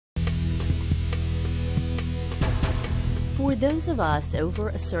For those of us over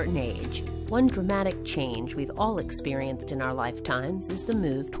a certain age, one dramatic change we've all experienced in our lifetimes is the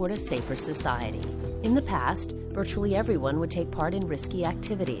move toward a safer society. In the past, virtually everyone would take part in risky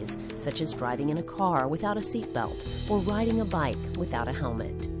activities, such as driving in a car without a seatbelt or riding a bike without a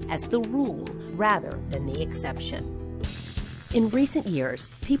helmet, as the rule rather than the exception. In recent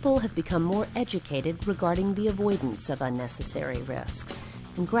years, people have become more educated regarding the avoidance of unnecessary risks,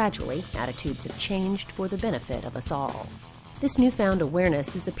 and gradually, attitudes have changed for the benefit of us all. This newfound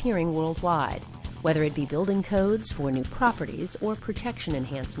awareness is appearing worldwide, whether it be building codes for new properties or protection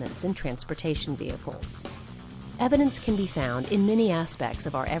enhancements in transportation vehicles. Evidence can be found in many aspects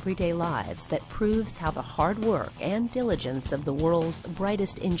of our everyday lives that proves how the hard work and diligence of the world's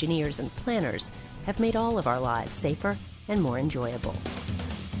brightest engineers and planners have made all of our lives safer and more enjoyable.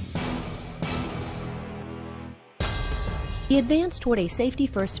 The advance toward a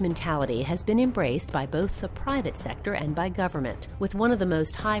safety-first mentality has been embraced by both the private sector and by government, with one of the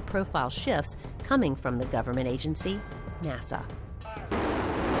most high-profile shifts coming from the government agency, NASA.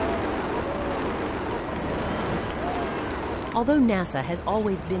 Although NASA has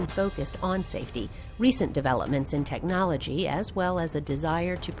always been focused on safety, recent developments in technology, as well as a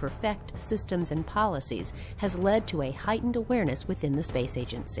desire to perfect systems and policies, has led to a heightened awareness within the space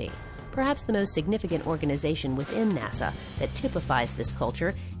agency. Perhaps the most significant organization within NASA that typifies this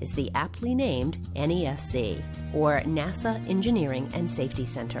culture is the aptly named NESC, or NASA Engineering and Safety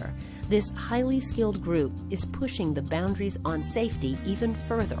Center. This highly skilled group is pushing the boundaries on safety even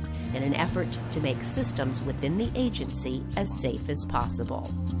further in an effort to make systems within the agency as safe as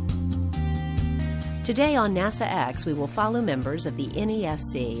possible. Today on NASA X, we will follow members of the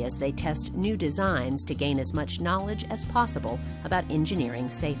NESC as they test new designs to gain as much knowledge as possible about engineering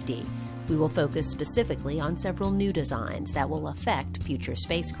safety. We will focus specifically on several new designs that will affect future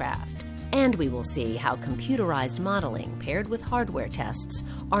spacecraft. And we will see how computerized modeling paired with hardware tests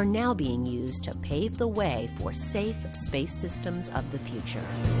are now being used to pave the way for safe space systems of the future.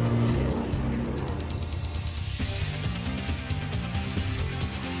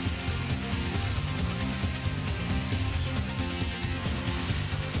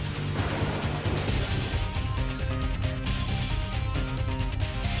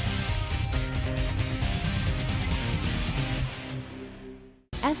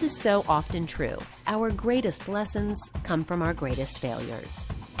 As is so often true, our greatest lessons come from our greatest failures.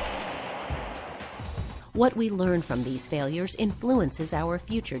 What we learn from these failures influences our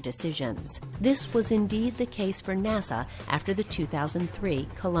future decisions. This was indeed the case for NASA after the 2003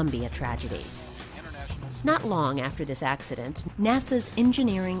 Columbia tragedy. Not long after this accident, NASA's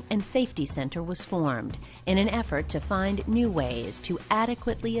Engineering and Safety Center was formed in an effort to find new ways to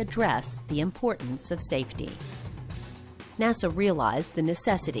adequately address the importance of safety. NASA realized the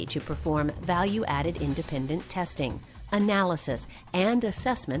necessity to perform value-added independent testing, analysis, and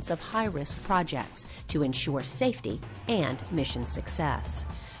assessments of high-risk projects to ensure safety and mission success.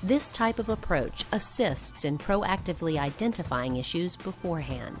 This type of approach assists in proactively identifying issues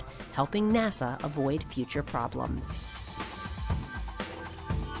beforehand, helping NASA avoid future problems.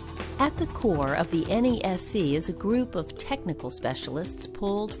 At the core of the NESC is a group of technical specialists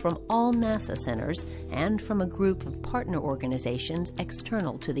pulled from all NASA centers and from a group of partner organizations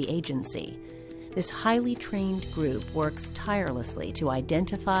external to the agency. This highly trained group works tirelessly to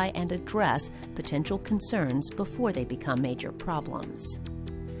identify and address potential concerns before they become major problems.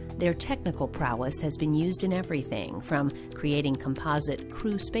 Their technical prowess has been used in everything from creating composite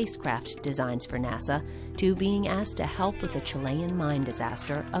crew spacecraft designs for NASA to being asked to help with the Chilean mine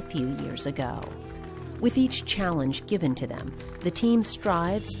disaster a few years ago. With each challenge given to them, the team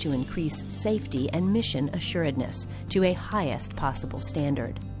strives to increase safety and mission assuredness to a highest possible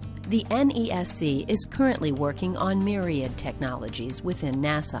standard. The NESC is currently working on myriad technologies within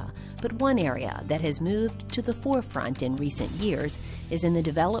NASA, but one area that has moved to the forefront in recent years is in the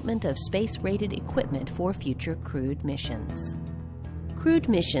development of space-rated equipment for future crewed missions. Crewed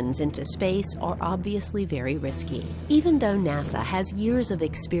missions into space are obviously very risky. Even though NASA has years of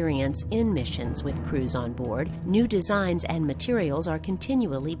experience in missions with crews on board, new designs and materials are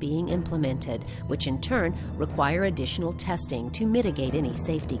continually being implemented, which in turn require additional testing to mitigate any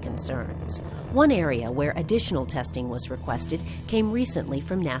safety concerns. One area where additional testing was requested came recently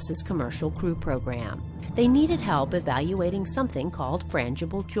from NASA's Commercial Crew Program. They needed help evaluating something called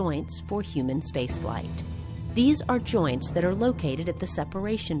frangible joints for human spaceflight. These are joints that are located at the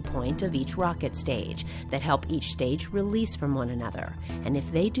separation point of each rocket stage that help each stage release from one another, and if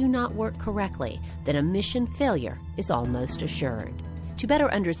they do not work correctly, then a mission failure is almost assured. To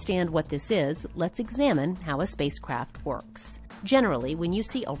better understand what this is, let's examine how a spacecraft works. Generally, when you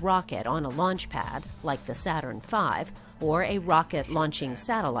see a rocket on a launch pad, like the Saturn V, or a rocket launching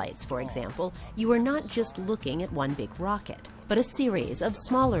satellites, for example, you are not just looking at one big rocket, but a series of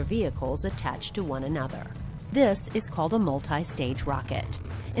smaller vehicles attached to one another. This is called a multi-stage rocket.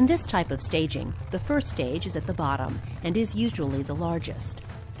 In this type of staging, the first stage is at the bottom and is usually the largest.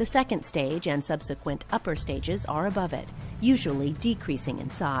 The second stage and subsequent upper stages are above it, usually decreasing in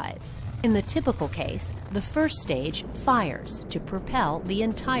size. In the typical case, the first stage fires to propel the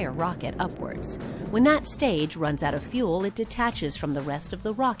entire rocket upwards. When that stage runs out of fuel, it detaches from the rest of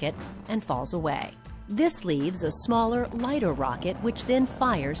the rocket and falls away. This leaves a smaller, lighter rocket which then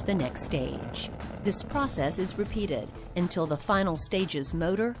fires the next stage. This process is repeated until the final stage's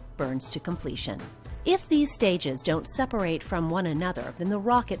motor burns to completion. If these stages don't separate from one another, then the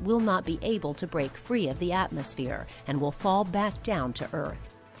rocket will not be able to break free of the atmosphere and will fall back down to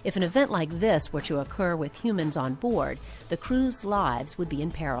Earth. If an event like this were to occur with humans on board, the crew's lives would be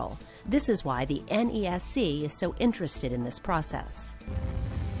in peril. This is why the NESC is so interested in this process.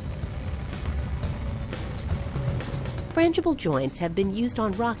 Frangible joints have been used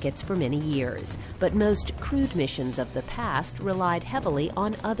on rockets for many years, but most crewed missions of the past relied heavily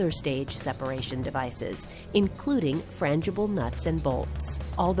on other stage separation devices, including frangible nuts and bolts.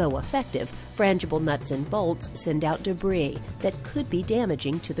 Although effective, frangible nuts and bolts send out debris that could be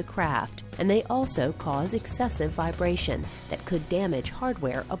damaging to the craft, and they also cause excessive vibration that could damage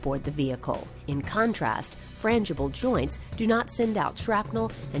hardware aboard the vehicle. In contrast, frangible joints do not send out shrapnel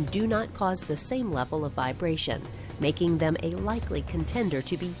and do not cause the same level of vibration, making them a likely contender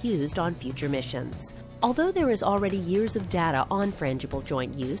to be used on future missions. Although there is already years of data on frangible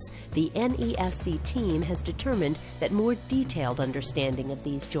joint use, the NESC team has determined that more detailed understanding of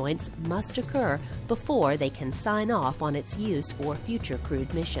these joints must occur before they can sign off on its use for future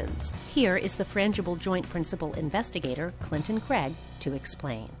crewed missions. Here is the frangible joint principal investigator, Clinton Craig, to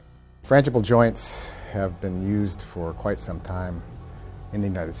explain. Frangible joints have been used for quite some time in the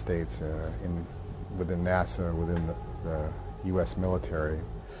United States, within NASA, within the U.S. military.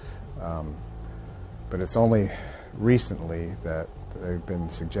 But it's only recently that they've been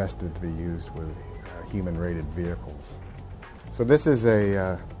suggested to be used with human-rated vehicles. So this is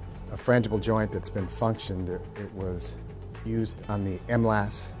a frangible joint that's been functioned. It was used on the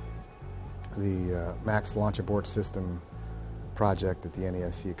MLAS, the Max Launch Abort System project that the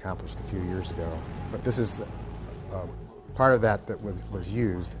NESC accomplished a few years ago. But this is part of that was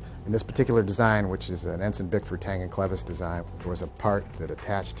used. In this particular design, which is an Ensign Bickford Tang and Clevis design, there was a part that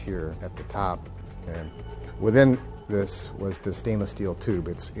attached here at the top, and within this was the stainless steel tube.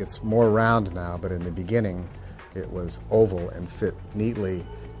 It's more round now, but in the beginning it was oval and fit neatly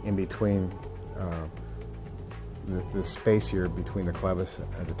in between the space here between the Clevis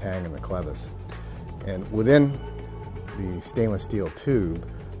and the Tang and the Clevis. And within the stainless steel tube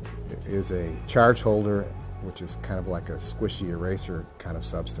is a charge holder, which is kind of like a squishy eraser kind of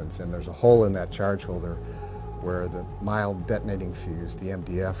substance, and there's a hole in that charge holder where the mild detonating fuse, the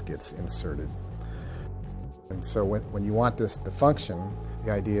MDF, gets inserted. And so when you want this to function,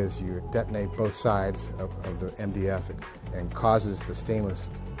 the idea is you detonate both sides of the MDF and causes the stainless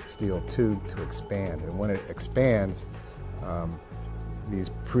steel tube to expand. And when it expands, these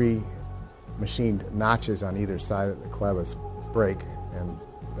pre-machined notches on either side of the clevis break, and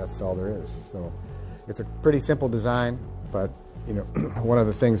that's all there is. So it's a pretty simple design, but one of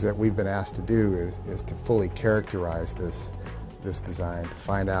the things that we've been asked to do is to fully characterize this design, to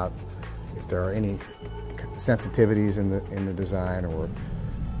find out if there are any sensitivities in the design, or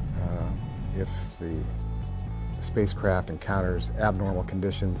if the spacecraft encounters abnormal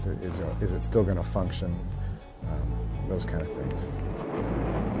conditions, is it still going to function? Those kind of things.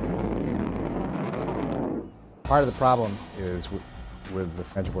 Part of the problem is with the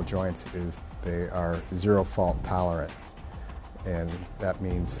frangible joints is they are zero fault tolerant, and that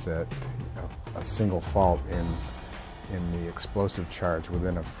means that a single fault in the explosive charge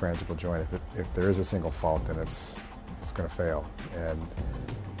within a frangible joint, if there is a single fault, then it's going to fail. And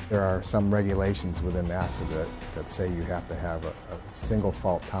there are some regulations within NASA that say you have to have a single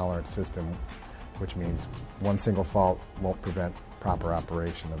fault tolerant system, which means one single fault won't prevent proper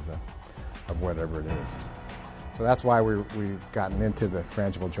operation of whatever it is. So that's why we've gotten into the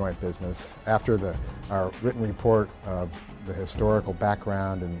frangible joint business. After our written report of the historical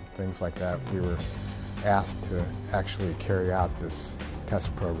background and things like that, we were asked to actually carry out this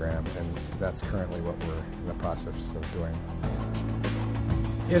test program, and that's currently what we're in the process of doing.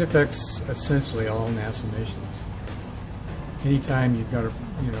 It affects essentially all NASA missions. Anytime you've got a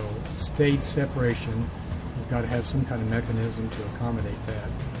stage separation, you've got to have some kind of mechanism to accommodate that.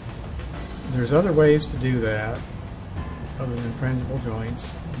 There's other ways to do that. other than frangible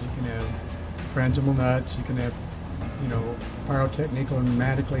joints. You can have frangible nuts, you can have, pyrotechnical and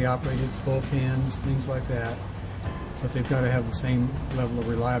pneumatically operated pull pins, things like that. But they've got to have the same level of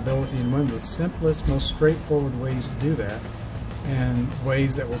reliability, and one of the simplest, most straightforward ways to do that, and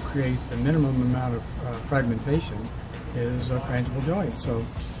ways that will create the minimum amount of fragmentation, is frangible joints. So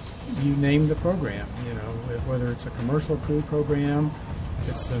you name the program, whether it's a commercial crew program,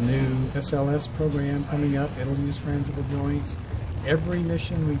 it's a new SLS program coming up, it'll use frangible joints. Every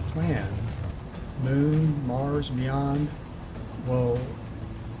mission we plan, Moon, Mars, beyond, will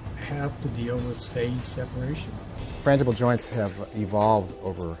have to deal with stage separation. Frangible joints have evolved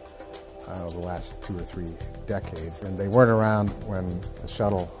over the last 2 or 3 decades, and they weren't around when the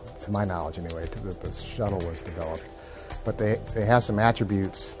shuttle, to my knowledge anyway, the shuttle was developed. But they have some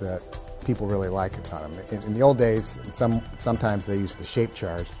attributes that people really like about them. In the old days, sometimes they used the shape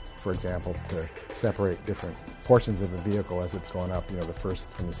charge, for example, to separate different portions of the vehicle as it's going up, the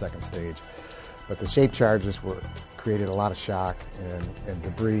first from the second stage. But the shape charges created a lot of shock and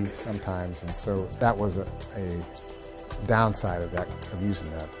debris sometimes, and so that was a downside of using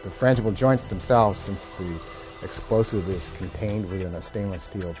that. The frangible joints themselves, since the explosive is contained within a stainless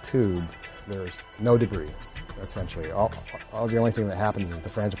steel tube, there's no debris, essentially. The only thing that happens is the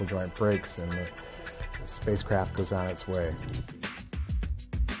frangible joint breaks and the spacecraft goes on its way.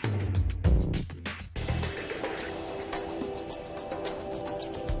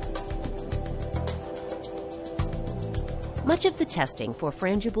 Much of the testing for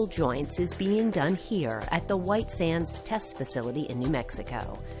frangible joints is being done here at the White Sands Test Facility in New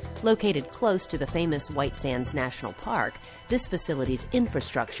Mexico. Located close to the famous White Sands National Park, this facility's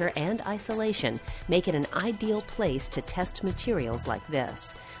infrastructure and isolation make it an ideal place to test materials like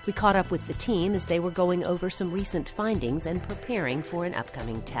this. We caught up with the team as they were going over some recent findings and preparing for an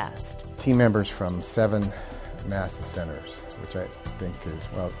upcoming test. Team members from 7 NASA centers, which I think is,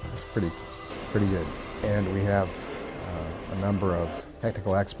 it's pretty good. And we have a number of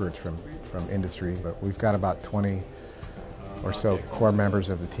technical experts from industry, but we've got about 20 or so core members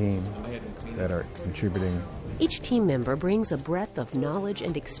of the team that are contributing. Each team member brings a breadth of knowledge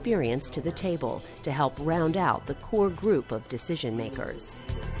and experience to the table to help round out the core group of decision makers.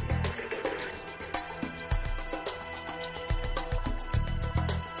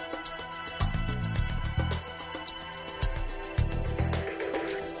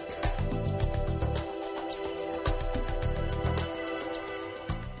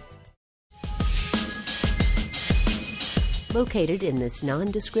 Located in this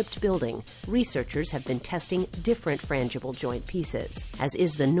nondescript building, researchers have been testing different frangible joint pieces. As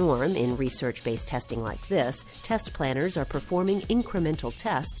is the norm in research-based testing like this, test planners are performing incremental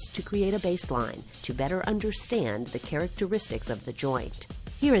tests to create a baseline to better understand the characteristics of the joint.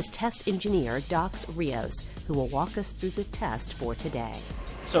 Here is test engineer Dox Rios, who will walk us through the test for today.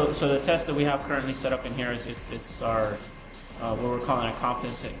 So the test that we have currently set up in here is it's our what we're calling a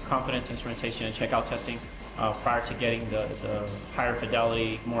confidence instrumentation and checkout testing. Prior to getting the higher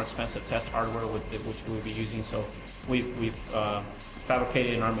fidelity, more expensive test hardware which we'll be using. So we've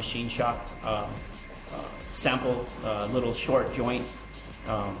fabricated in our machine shop sample little short joints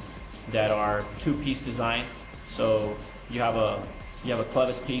that are 2-piece design. So you have a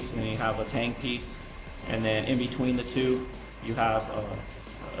clevis piece and then you have a tang piece, and then in between the two you have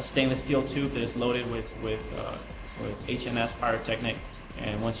a stainless steel tube that is loaded with HNS pyrotechnic.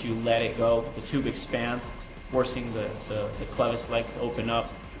 And once you let it go, the tube expands, forcing the clevis legs to open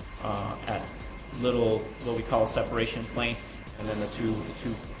up at little, what we call a separation plane, and then the two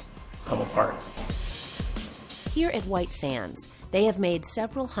come apart. Here at White Sands, they have made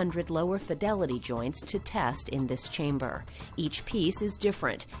several hundred lower fidelity joints to test in this chamber. Each piece is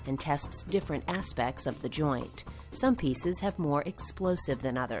different and tests different aspects of the joint. Some pieces have more explosive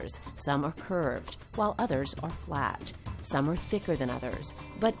than others, some are curved, while others are flat. Some are thicker than others,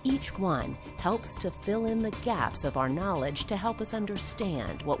 but each one helps to fill in the gaps of our knowledge to help us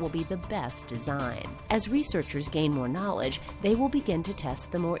understand what will be the best design. As researchers gain more knowledge, they will begin to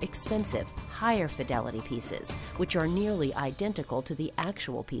test the more expensive, higher fidelity pieces, which are nearly identical to the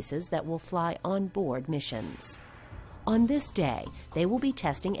actual pieces that will fly on board missions. On this day, they will be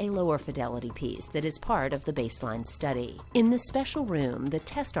testing a lower fidelity piece that is part of the baseline study. In the special room, the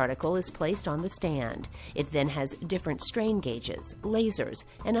test article is placed on the stand. It then has different strain gauges, lasers,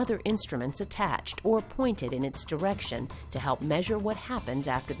 and other instruments attached or pointed in its direction to help measure what happens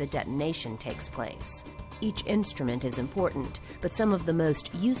after the detonation takes place. Each instrument is important, but some of the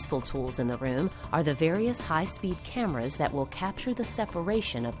most useful tools in the room are the various high-speed cameras that will capture the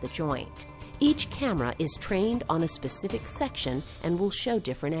separation of the joint. Each camera is trained on a specific section and will show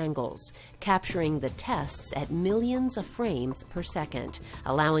different angles, capturing the tests at millions of frames per second,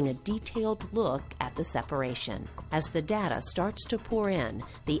 allowing a detailed look at the separation. As the data starts to pour in,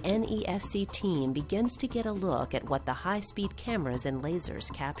 the NESC team begins to get a look at what the high-speed cameras and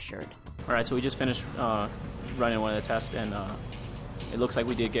lasers captured. All right, so we just finished running one of the tests, and it looks like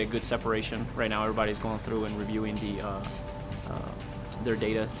we did get good separation. Right now, everybody's going through and reviewing their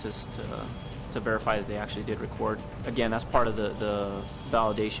data to verify that they actually did record. Again, that's part of the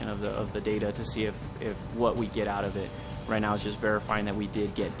validation of the data to see if what we get out of it. Right now, is just verifying that we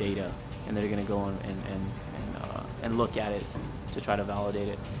did get data, and they're going to go and look at it to try to validate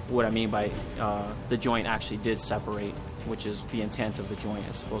it. What I mean by the joint actually did separate, which is the intent of the joint,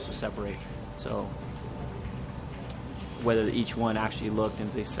 is supposed to separate. So whether each one actually looked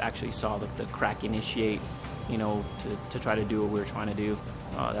and if they actually saw the crack initiate, you know, to try to do what we were trying to do,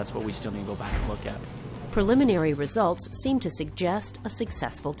 that's what we still need to go back and look at. Preliminary results seem to suggest a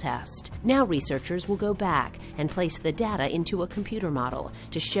successful test. Now researchers will go back and place the data into a computer model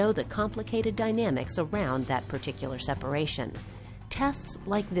to show the complicated dynamics around that particular separation. Tests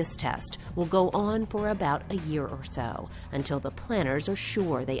like this test will go on for about a year or so until the planners are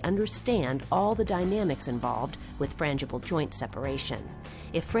sure they understand all the dynamics involved with frangible joint separation.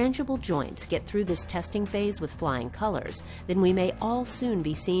 If frangible joints get through this testing phase with flying colors, then we may all soon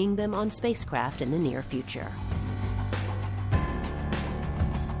be seeing them on spacecraft in the near future.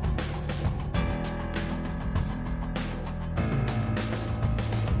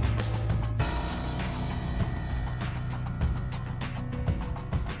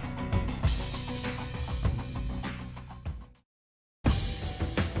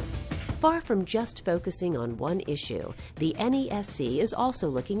 Far from just focusing on one issue, the NESC is also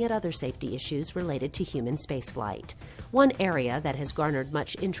looking at other safety issues related to human spaceflight. One area that has garnered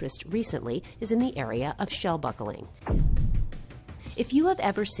much interest recently is in the area of shell buckling. If you have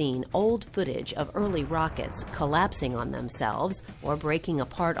ever seen old footage of early rockets collapsing on themselves or breaking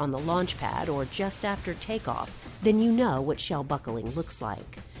apart on the launch pad or just after takeoff, then you know what shell buckling looks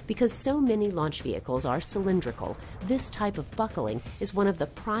like. Because so many launch vehicles are cylindrical, this type of buckling is one of the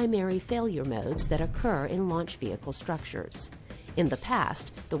primary failure modes that occur in launch vehicle structures. In the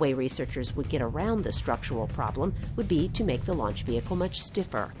past, the way researchers would get around the structural problem would be to make the launch vehicle much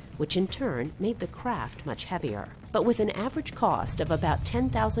stiffer, which in turn made the craft much heavier. But with an average cost of about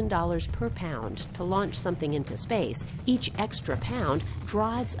 $10,000 per pound to launch something into space, each extra pound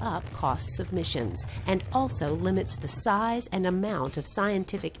drives up costs of missions and also limits the size and amount of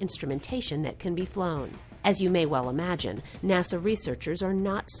scientific instrumentation that can be flown. As you may well imagine, NASA researchers are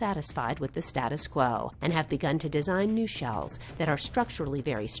not satisfied with the status quo and have begun to design new shells that are structurally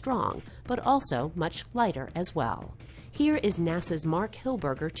very strong, but also much lighter as well. Here is NASA's Mark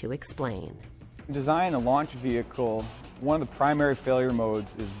Hilberger to explain. In designing a launch vehicle, one of the primary failure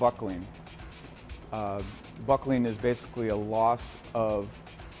modes is buckling. Buckling is basically a loss of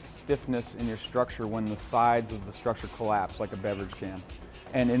stiffness in your structure when the sides of the structure collapse, like a beverage can.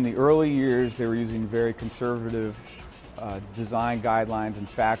 And in the early years, they were using very conservative design guidelines and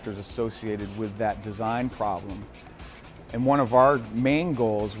factors associated with that design problem. And one of our main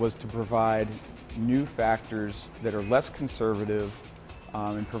goals was to provide new factors that are less conservative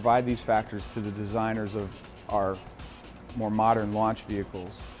and provide these factors to the designers of our more modern launch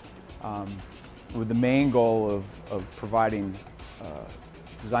vehicles, with the main goal of providing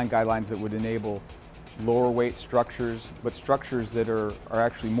design guidelines that would enable lower weight structures, but structures that are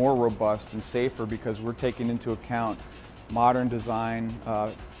actually more robust and safer because we're taking into account modern design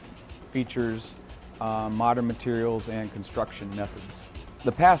features, modern materials, and construction methods.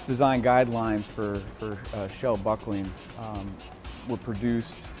 The past design guidelines for shell buckling were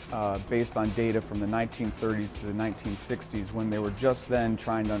produced based on data from the 1930s to the 1960s, when they were just then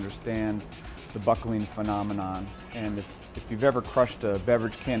trying to understand the buckling phenomenon. And if you've ever crushed a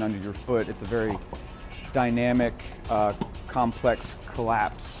beverage can under your foot, it's a very dynamic, complex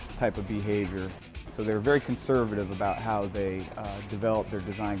collapse type of behavior. So they were very conservative about how they developed their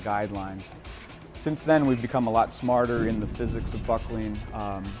design guidelines. Since then, we've become a lot smarter in the physics of buckling.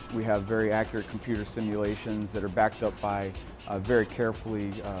 We have very accurate computer simulations that are backed up by very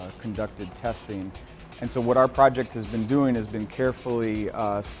carefully conducted testing. And so what our project has been doing has been carefully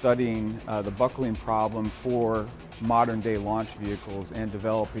studying the buckling problem for modern-day launch vehicles and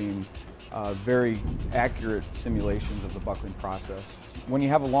developing very accurate simulations of the buckling process. When you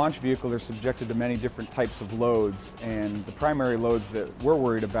have a launch vehicle, they're subjected to many different types of loads, and the primary loads that we're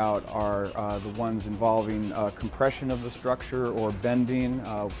worried about are the ones involving compression of the structure or bending.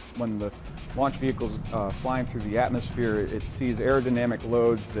 When the launch vehicle's flying through the atmosphere, it sees aerodynamic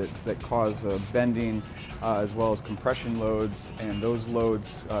loads that cause bending as well as compression loads, and those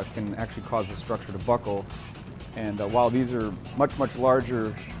loads can actually cause the structure to buckle. And while these are much, much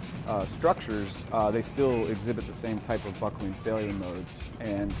larger structures, they still exhibit the same type of buckling failure modes.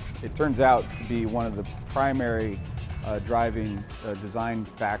 And it turns out to be one of the primary driving design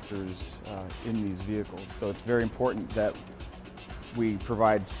factors in these vehicles. So it's very important that we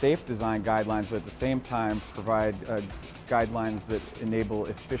provide safe design guidelines, but at the same time provide guidelines that enable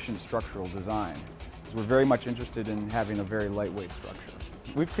efficient structural design. So we're very much interested in having a very lightweight structure.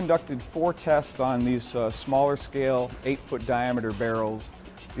 We've conducted 4 tests on these smaller scale, 8-foot diameter barrels.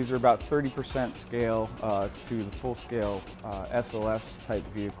 These are about 30% scale to the full-scale SLS type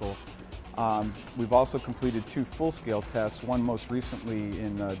vehicle. We've also completed 2 full-scale tests, one most recently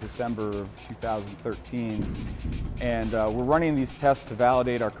in December of 2013. And we're running these tests to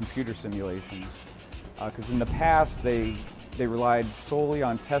validate our computer simulations. Because in the past, they relied solely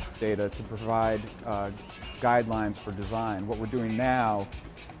on test data to provide guidelines for design. What we're doing now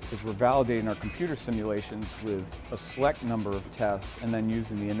is we're validating our computer simulations with a select number of tests and then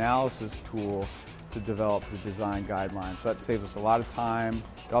using the analysis tool to develop the design guidelines. So that saves us a lot of time.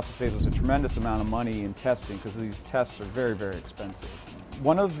 It also saves us a tremendous amount of money in testing because these tests are very, very expensive.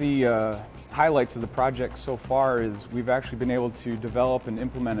 One of the highlights of the project so far is we've actually been able to develop and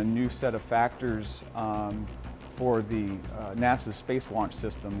implement a new set of factors for the NASA's Space Launch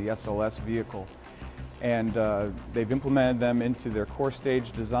System, the SLS vehicle. And they've implemented them into their core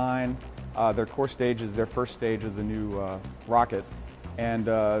stage design. Their core stage is their first stage of the new rocket. And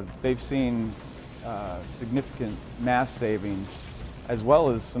they've seen significant mass savings as well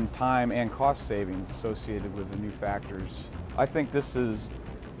as some time and cost savings associated with the new factors. I think this is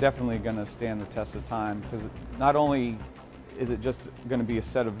definitely going to stand the test of time because not only is it just going to be a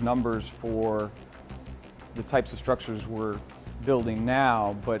set of numbers for the types of structures we're building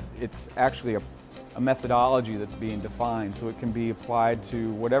now, but it's actually a methodology that's being defined, so it can be applied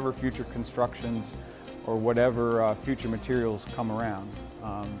to whatever future constructions or whatever future materials come around.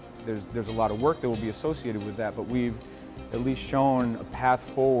 There's a lot of work that will be associated with that, but we've at least shown a path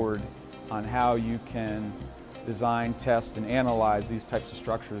forward on how you can design, test, and analyze these types of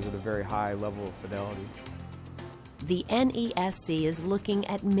structures at a very high level of fidelity. The NESC is looking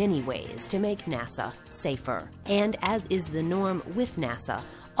at many ways to make NASA safer, and as is the norm with NASA,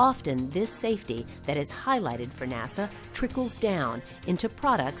 often this safety that is highlighted for NASA trickles down into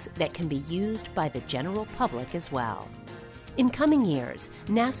products that can be used by the general public as well. In coming years,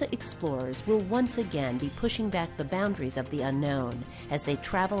 NASA explorers will once again be pushing back the boundaries of the unknown as they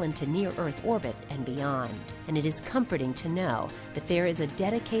travel into near-Earth orbit and beyond. And it is comforting to know that there is a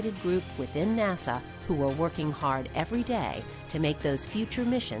dedicated group within NASA who are working hard every day to make those future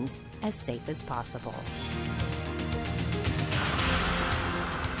missions as safe as possible.